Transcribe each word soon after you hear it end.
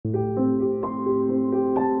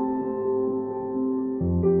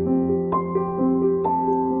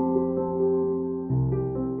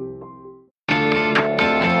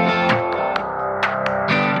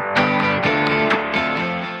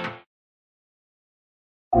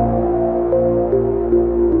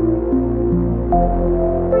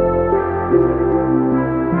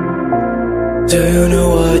Do you know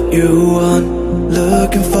what you want?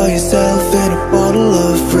 Looking for yourself in a bottle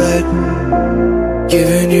of red.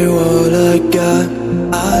 Giving you all I got.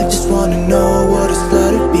 I just wanna know what it's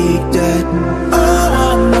like to be dead. Oh,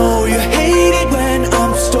 I know you hate it when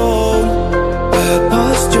I'm stoned. Bad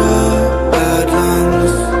posture, bad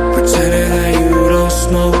lungs, pretending that you don't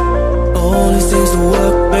smoke. Only seems to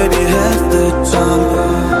work, baby, half the time.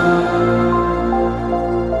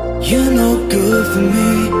 You're no good for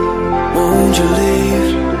me. Won't you leave?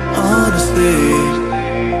 Honestly,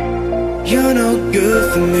 you're no good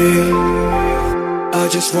for me. I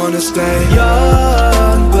just wanna stay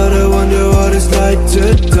young, but I wonder what it's like to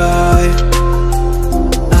die.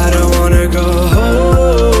 I don't wanna go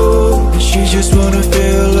home, and she just wanna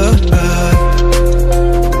feel alive.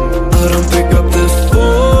 I don't pick up the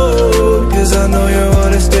phone, cause I know you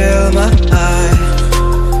wanna steal my eyes.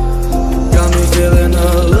 Got me feeling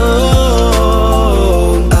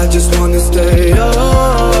alone, I just wanna stay young.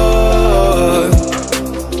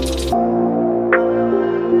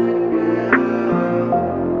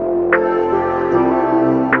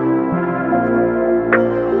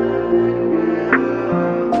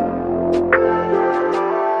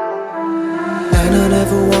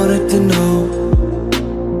 To know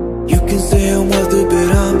you can say I'm worth it, but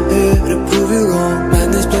I'm here to prove you wrong. Man,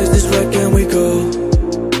 this place is where can we go?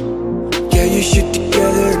 Get your shit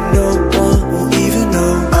together, no one will even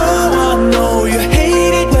know. Oh, I know you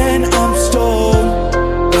hate it when I'm stoned.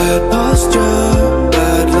 Bad posture,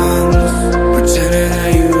 bad lungs, pretending that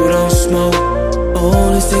you don't smoke.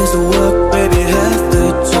 Only seems to work, baby, half the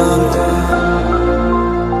time.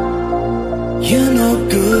 You're no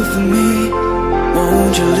good for me.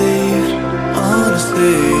 Won't you leave?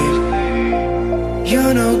 Honestly,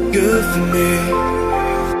 you're no good for me.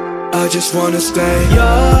 I just wanna stay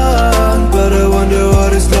young, but I wonder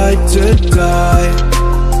what it's like to die.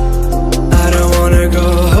 I don't wanna go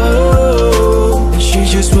home, and she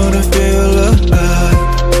just wanna feel alive.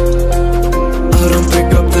 I don't pick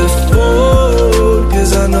up the phone,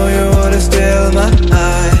 cause I know you wanna steal my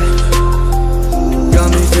eyes. Got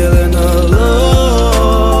me feeling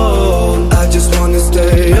alone, I just wanna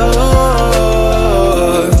stay young.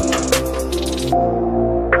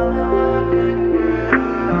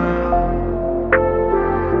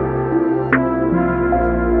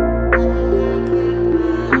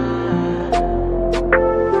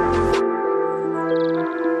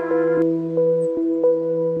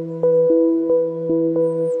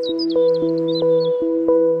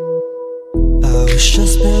 I wish I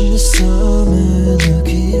spent the summer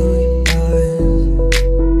looking in your eyes,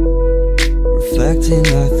 reflecting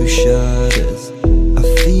light through shadows. I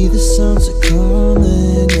feel the suns are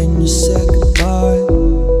coming and you said goodbye,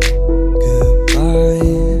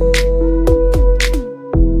 goodbye.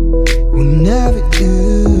 Whenever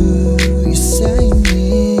you say you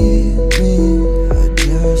need me, I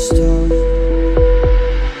just stop.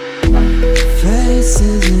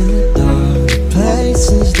 Faces in the dark,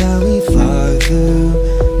 places that we fly through,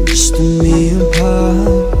 just a me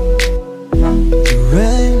apart. The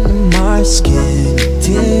rain in my skin,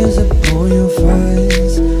 tears upon your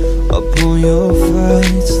face, upon your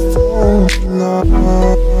face.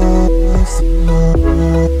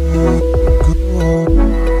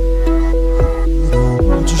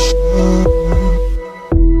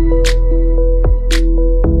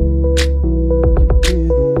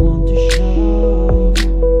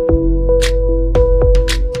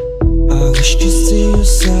 I wish you see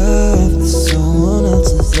yourself in someone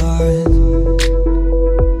else's eyes.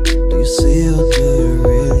 Do you see or do you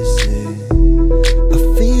really see? I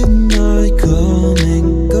feel the night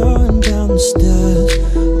coming, going down the stairs.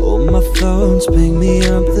 Oh, my phones ping me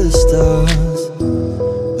up the stars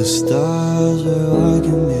where I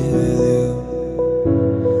can be with you.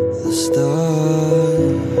 The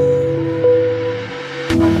stars.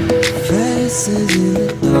 Faces in the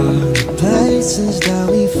dark, places that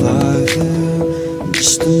we fly through,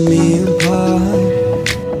 just a me apart.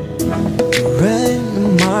 The rain in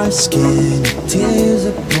my skin, tears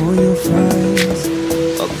upon your face,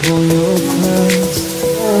 upon your face.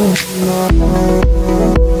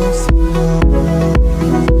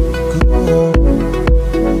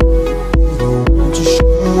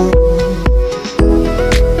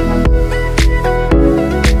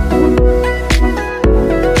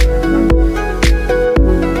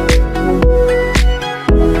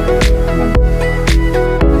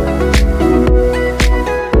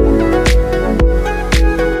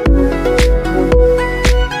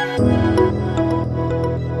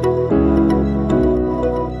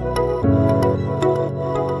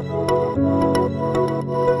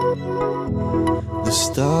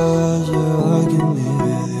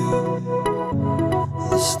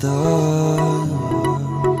 stars.